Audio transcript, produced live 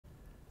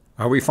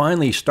Are we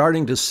finally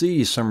starting to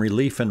see some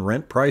relief in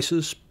rent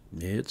prices?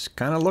 It's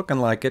kind of looking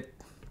like it.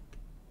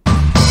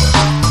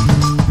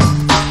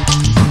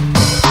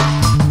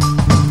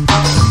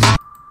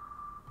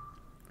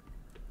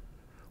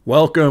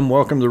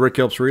 Welcome to Rick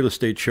Helps Real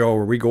Estate Show,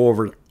 where we go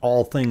over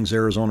all things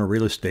Arizona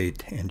real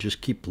estate and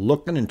just keep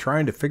looking and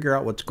trying to figure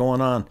out what's going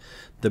on.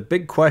 The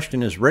big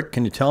question is, Rick,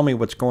 can you tell me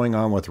what's going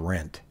on with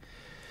rent?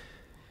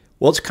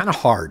 Well, it's kind of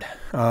hard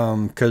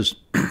because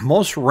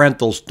most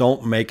rentals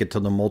don't make it to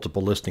the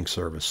multiple listing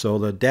service. So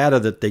the data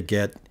that they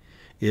get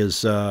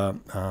is,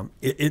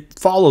 it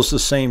follows the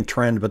same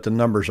trend, but the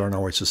numbers aren't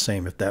always the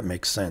same, if that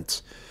makes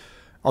sense.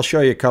 I'll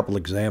show you a couple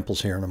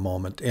examples here in a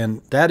moment.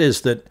 And that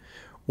is that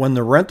when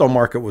the rental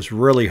market was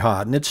really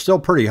hot, and it's still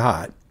pretty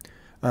hot,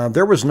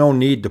 there was no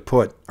need to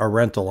put a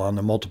rental on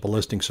the multiple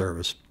listing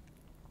service.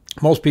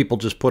 Most people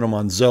just put them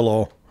on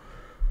Zillow,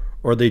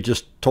 or they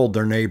just told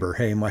their neighbor,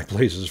 hey, my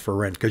place is for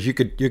rent, because you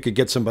could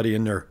get somebody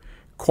in there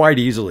quite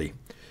easily.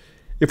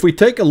 If we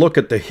take a look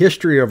at the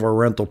history of our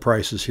rental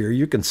prices here,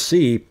 you can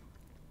see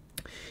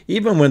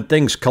even when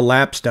things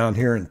collapsed down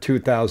here in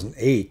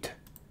 2008,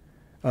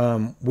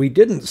 we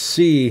didn't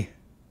see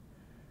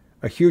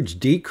a huge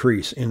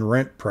decrease in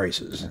rent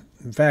prices.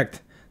 In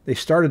fact, they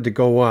started to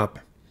go up.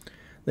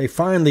 They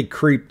finally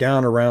creeped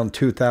down around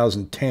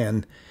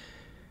 2010.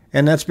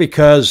 And that's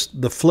because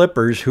the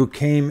flippers who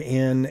came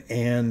in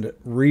and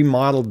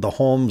remodeled the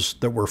homes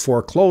that were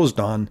foreclosed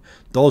on,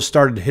 those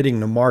started hitting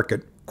the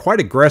market quite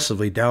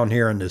aggressively down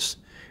here in this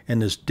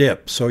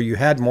dip. So you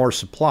had more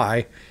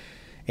supply,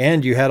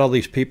 and you had all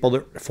these people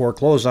that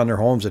foreclosed on their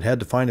homes that had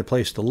to find a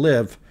place to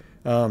live.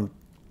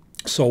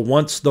 So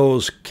once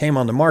those came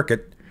on the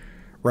market,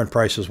 rent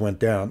prices went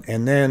down.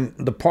 And then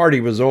the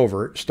party was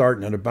over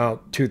starting at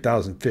about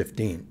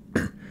 2015.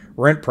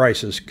 Rent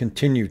prices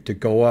continued to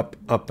go up,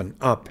 and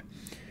up.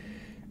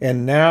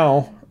 And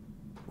now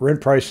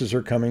rent prices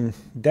are coming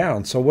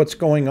down. So what's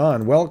going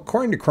on? Well,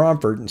 according to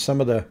Cromford and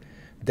some of the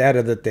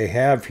data that they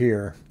have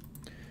here,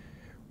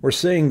 we're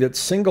seeing that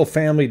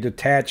single-family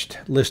detached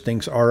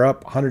listings are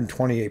up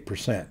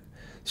 128%.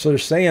 So they're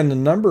saying the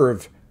number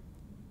of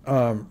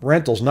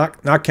rentals,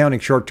 not counting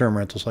short-term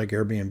rentals like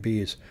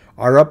Airbnbs,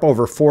 are up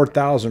over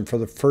 4,000 for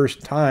the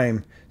first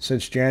time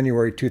since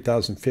January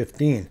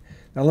 2015.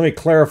 Now, let me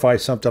clarify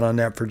something on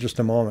that for just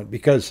a moment,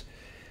 because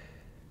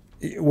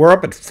we're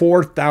up at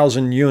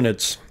 4,000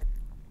 units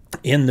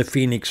in the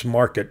Phoenix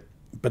market.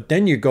 But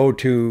then you go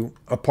to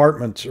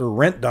apartments or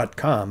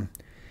rent.com,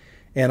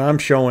 and I'm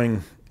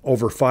showing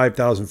over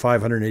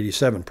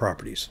 5,587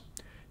 properties.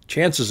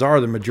 Chances are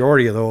the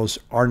majority of those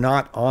are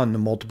not on the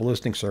multiple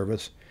listing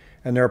service,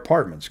 and they're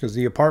apartments, because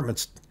the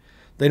apartments,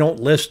 they don't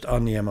list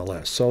on the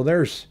MLS.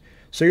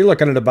 So you're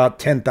looking at about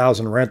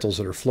 10,000 rentals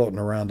that are floating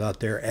around out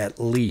there at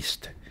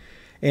least.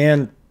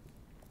 And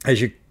as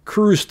you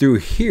cruise through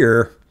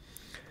here,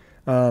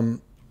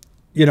 you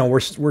know,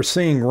 we're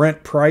seeing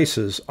rent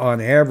prices on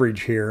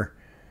average here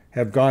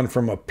have gone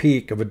from a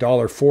peak of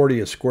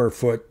 $1.40 a square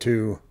foot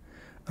to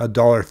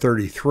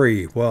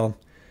 $1.33. Well,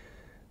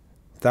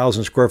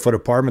 1,000 square foot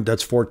apartment,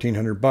 that's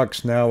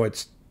 $1,400. Now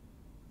it's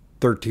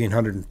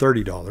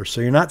 $1,330.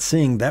 So you're not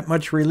seeing that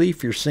much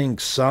relief. You're seeing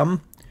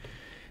some.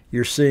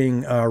 You're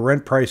seeing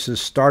rent prices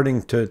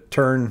starting to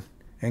turn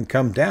and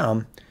come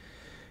down.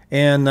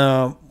 And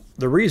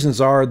the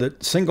reasons are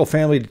that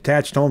single-family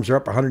detached homes are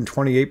up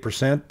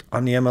 128%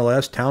 on the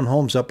MLS.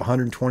 Townhomes up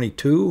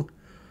 122%.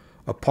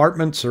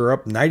 Apartments are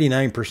up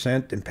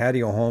 99%, and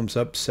patio homes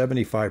up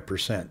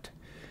 75%.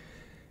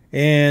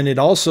 And it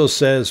also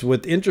says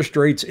with interest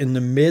rates in the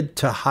mid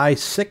to high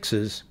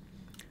sixes,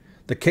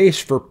 the case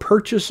for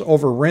purchase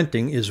over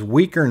renting is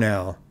weaker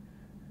now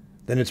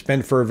than it's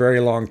been for a very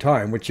long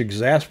time, which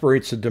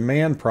exasperates the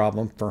demand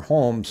problem for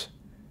homes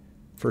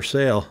for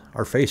sale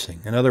are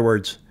facing. In other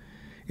words,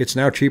 it's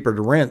now cheaper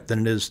to rent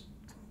than it is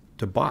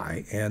to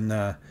buy.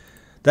 And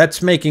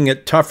that's making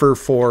it tougher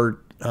for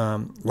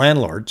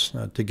landlords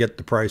to get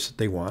the price that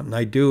they want. And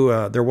I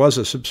do, there was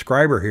a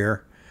subscriber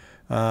here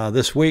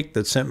this week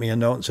that sent me a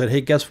note and said,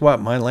 hey, guess what?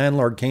 My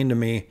landlord came to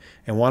me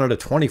and wanted a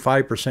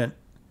 25%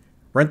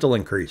 rental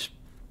increase.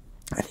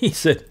 And he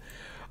said,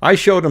 I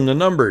showed him the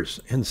numbers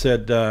and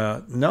said,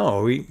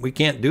 no, we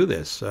can't do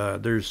this.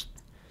 There's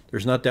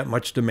not that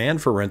much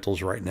demand for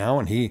rentals right now.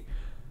 And he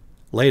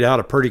laid out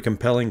a pretty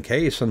compelling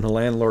case, and the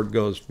landlord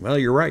goes, well,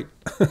 you're right.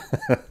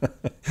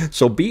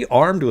 So be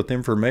armed with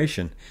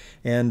information.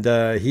 And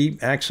he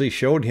actually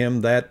showed him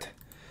that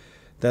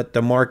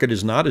the market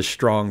is not as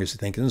strong as you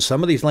think. And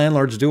some of these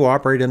landlords do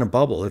operate in a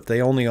bubble. If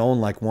they only own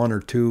like one or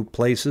two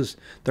places,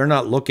 they're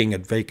not looking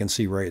at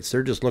vacancy rates.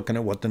 They're just looking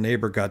at what the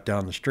neighbor got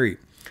down the street.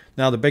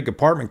 Now, the big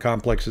apartment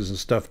complexes and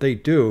stuff, they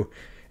do.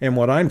 And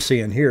what I'm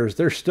seeing here is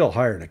they're still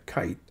higher than a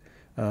kite.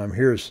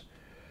 Here's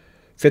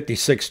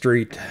 56th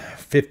Street,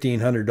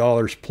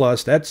 $1,500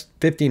 plus. That's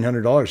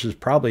 $1,500 is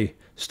probably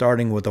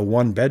starting with a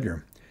one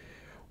bedroom.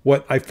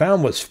 What I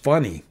found was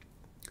funny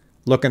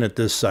looking at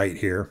this site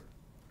here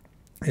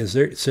is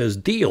there, it says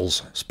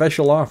deals,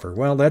 special offer.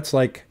 Well, that's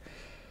like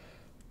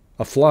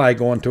a fly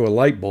going to a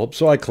light bulb.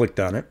 So I clicked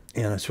on it,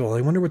 And I said, well,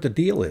 I wonder what the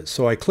deal is.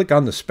 So I click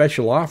on the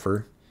special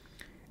offer,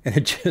 and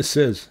it just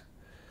says,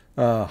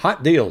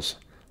 hot deals.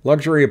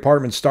 Luxury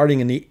apartments starting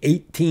in the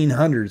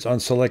 1800s on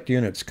select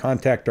units.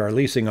 Contact our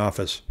leasing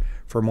office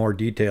for more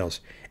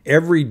details.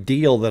 Every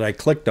deal that I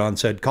clicked on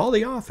said, call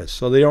the office.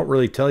 So they don't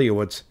really tell you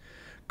what's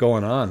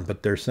going on,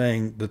 but they're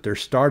saying that they're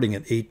starting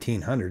at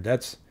 1800.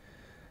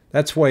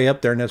 That's way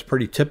up there, and that's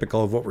pretty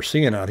typical of what we're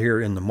seeing out here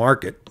in the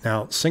market.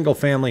 Now,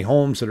 single-family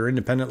homes that are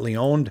independently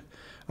owned,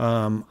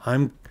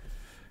 I'm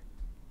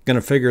going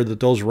to figure that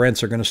those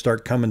rents are going to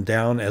start coming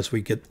down as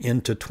we get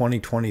into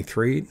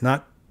 2023.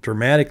 Not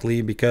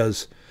dramatically,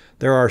 because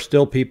there are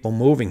still people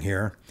moving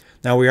here.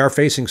 Now, we are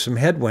facing some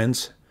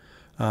headwinds.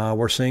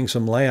 We're seeing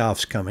some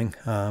layoffs coming.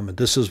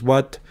 This is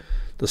what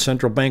the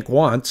central bank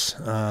wants.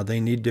 They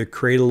need to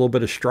create a little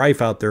bit of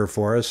strife out there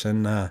for us,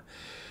 and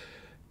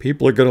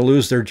people are going to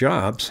lose their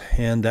jobs,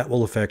 and that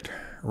will affect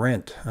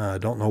rent. I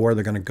don't know where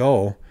they're going to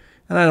go,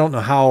 and I don't know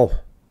how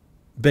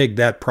big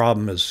that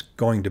problem is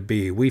going to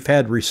be. We've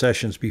had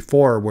recessions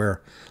before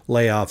where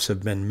layoffs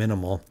have been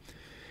minimal.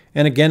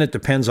 And again, it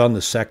depends on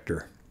the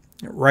sector.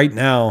 Right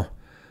now,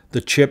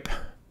 the chip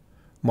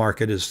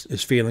market is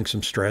feeling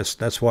some stress.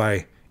 That's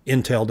why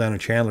Intel down in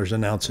Chandler's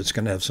announced it's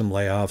going to have some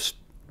layoffs.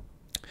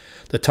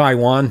 The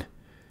Taiwan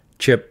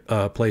chip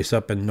place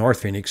up in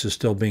North Phoenix is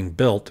still being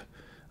built.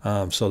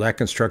 So that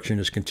construction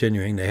is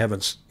continuing. They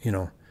haven't,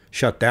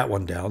 shut that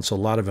one down. So a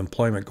lot of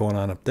employment going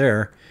on up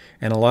there,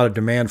 and a lot of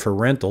demand for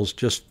rentals,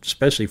 just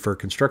especially for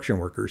construction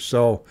workers.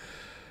 So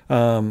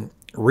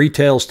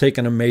retail's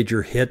taken a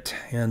major hit,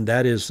 and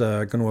that is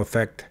going to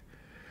affect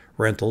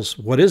rentals.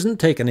 What isn't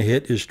taking a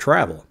hit is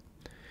travel.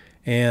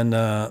 And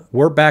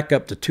we're back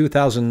up to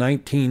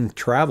 2019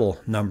 travel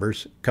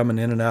numbers coming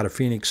in and out of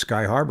Phoenix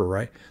Sky Harbor,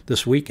 right,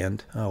 this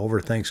weekend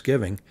over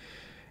Thanksgiving.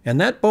 And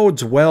that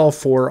bodes well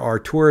for our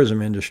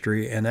tourism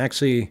industry and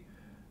actually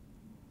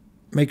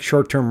makes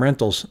short-term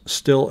rentals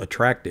still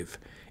attractive.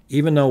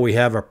 Even though we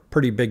have a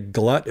pretty big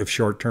glut of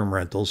short-term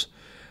rentals,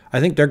 I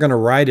think they're going to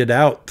ride it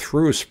out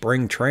through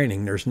spring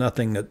training. There's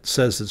nothing that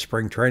says that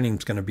spring training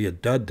is going to be a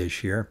dud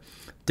this year.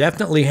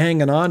 Definitely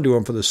hanging on to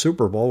them for the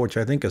Super Bowl, which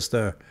I think is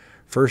the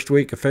first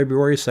week of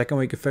February, second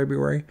week of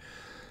February.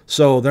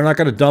 So they're not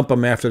going to dump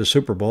them after the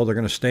Super Bowl. They're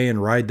going to stay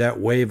and ride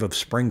that wave of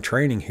spring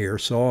training here.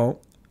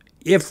 So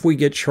if we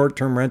get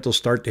short-term rentals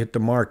start to hit the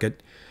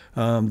market,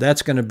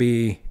 that's going to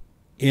be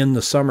in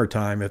the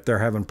summertime if they're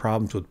having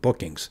problems with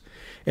bookings.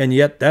 And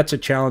yet that's a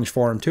challenge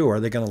for them too. Are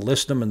they going to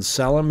list them and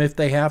sell them if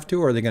they have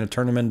to? Or are they going to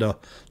turn them into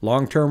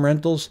long-term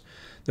rentals?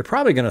 They're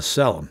probably going to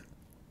sell them.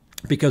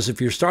 Because if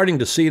you're starting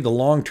to see the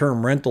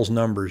long-term rentals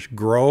numbers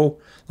grow,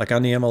 like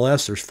on the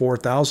MLS, there's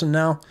 4,000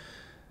 now,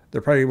 they're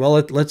probably, well,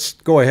 let's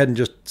go ahead and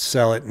just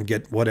sell it and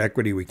get what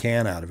equity we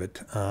can out of it.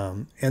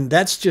 And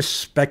that's just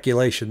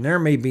speculation. There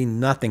may be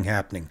nothing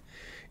happening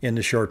in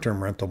the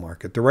short-term rental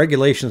market. The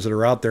regulations that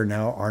are out there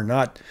now are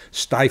not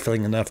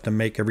stifling enough to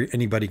make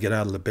anybody get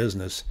out of the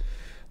business.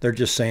 They're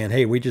just saying,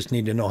 hey, we just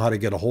need to know how to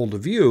get a hold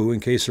of you in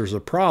case there's a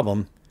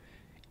problem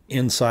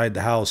inside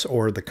the house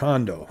or the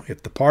condo.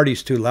 If the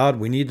party's too loud,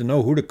 we need to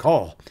know who to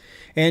call.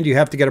 And you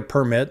have to get a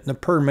permit. And the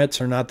permits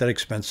are not that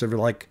expensive.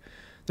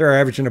 They're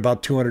averaging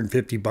about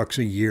 $250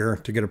 a year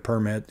to get a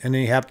permit. And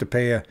then you have to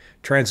pay a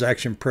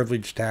transaction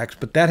privilege tax.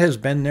 But that has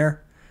been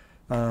there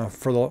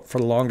for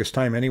the longest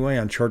time anyway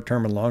on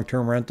short-term and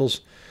long-term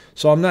rentals.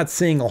 So I'm not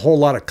seeing a whole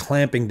lot of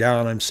clamping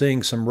down. I'm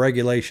seeing some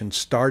regulations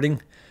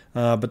starting,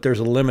 but there's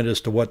a limit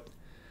as to what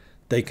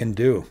they can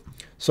do.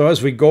 So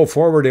as we go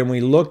forward and we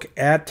look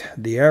at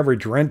the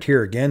average rent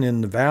here again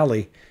in the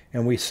valley,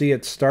 and we see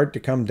it start to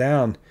come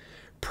down,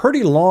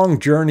 pretty long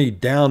journey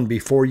down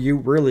before you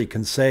really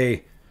can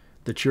say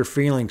that you're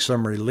feeling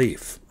some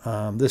relief.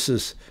 This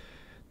is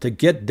to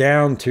get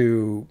down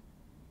to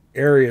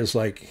areas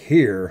like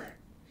here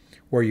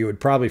where you would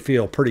probably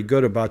feel pretty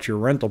good about your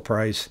rental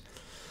price.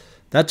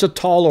 That's a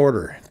tall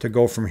order to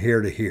go from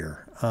here to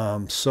here.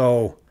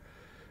 So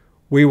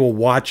we will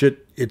watch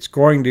it.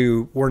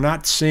 We're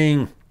not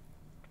seeing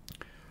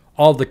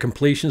all the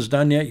completions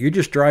done yet. You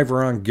just drive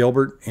around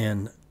Gilbert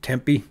and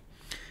Tempe.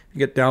 You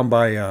get down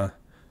by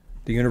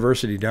the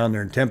university down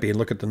there in Tempe and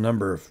look at the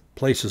number of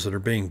places that are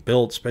being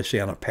built, especially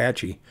on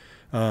Apache.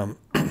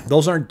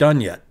 Those aren't done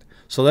yet.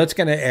 So that's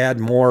going to add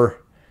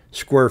more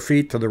square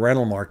feet to the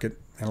rental market.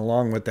 And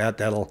along with that,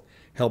 that'll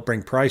help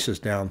bring prices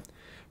down.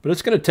 But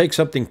it's going to take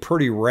something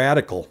pretty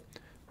radical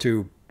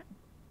to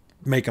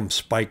make them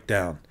spike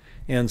down.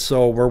 And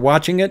so we're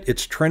watching it.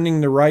 It's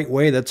trending the right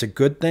way. That's a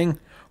good thing.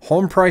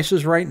 Home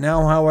prices right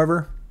now,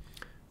 however,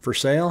 for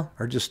sale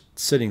are just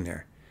sitting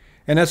there.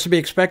 And that's to be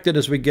expected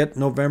as we get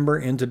November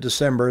into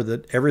December,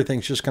 that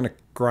everything's just going to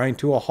grind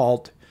to a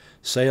halt.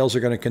 Sales are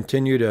going to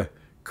continue to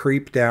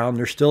creep down.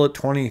 They're still at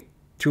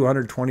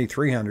 2,200,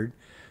 2,300.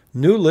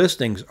 New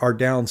listings are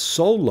down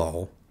so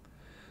low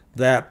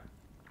that,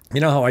 you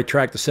know how I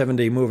track the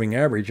 7-day moving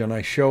average, and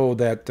I show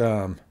that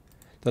the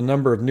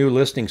number of new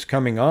listings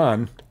coming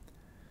on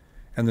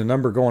and the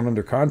number going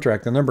under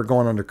contract. The number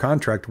going under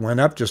contract went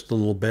up just a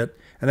little bit,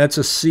 and that's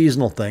a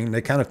seasonal thing.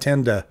 They kind of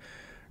tend to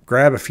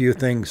grab a few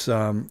things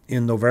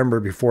in November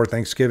before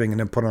Thanksgiving and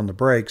then put on the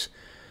brakes.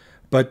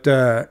 But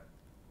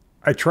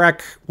I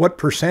track what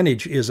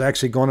percentage is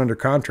actually going under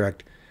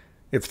contract.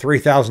 If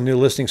 3,000 new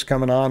listings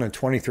coming on and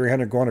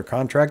 2,300 go under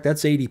contract,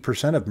 that's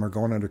 80% of them are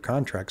going under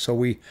contract. So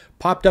we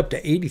popped up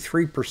to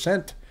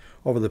 83%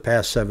 over the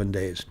past 7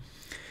 days.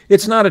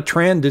 It's not a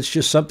trend. It's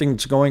just something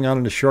that's going on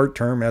in the short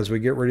term as we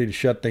get ready to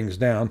shut things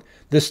down.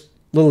 This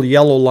little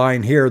yellow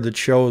line here that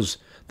shows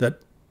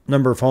that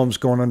number of homes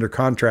going under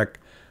contract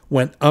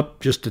went up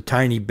just a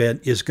tiny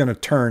bit is going to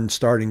turn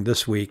starting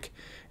this week,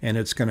 and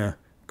it's going to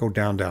go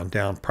down, down,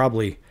 down,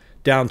 probably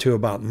down to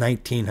about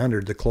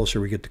 1,900 the closer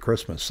we get to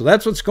Christmas. So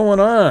that's what's going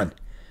on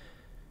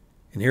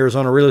in the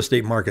Arizona real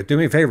estate market. Do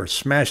me a favor,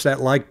 smash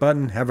that like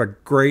button. Have a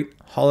great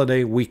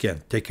holiday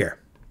weekend. Take care.